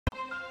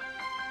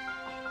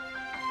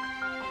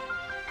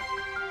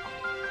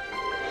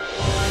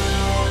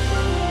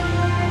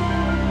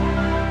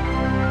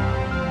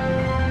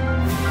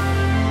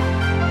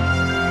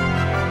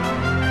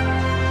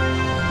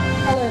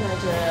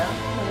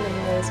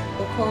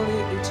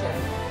Okolie, Uche,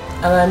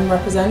 and I'm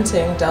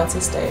representing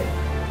Delta State.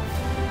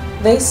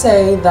 They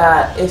say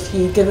that if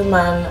you give a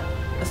man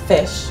a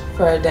fish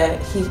for a day,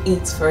 he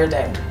eats for a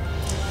day.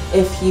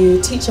 If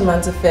you teach a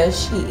man to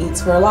fish, he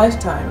eats for a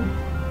lifetime.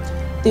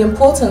 The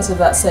importance of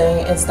that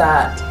saying is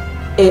that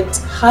it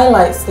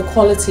highlights the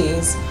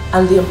qualities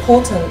and the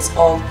importance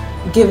of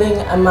giving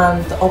a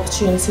man the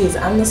opportunities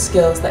and the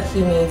skills that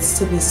he needs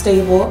to be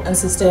stable and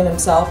sustain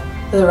himself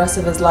for the rest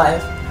of his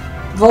life.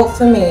 Vote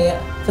for me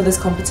for this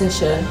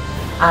competition,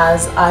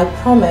 as I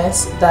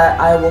promise that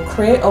I will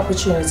create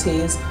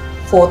opportunities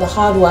for the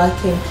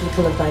hard-working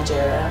people of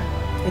Nigeria.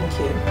 Thank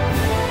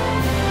you.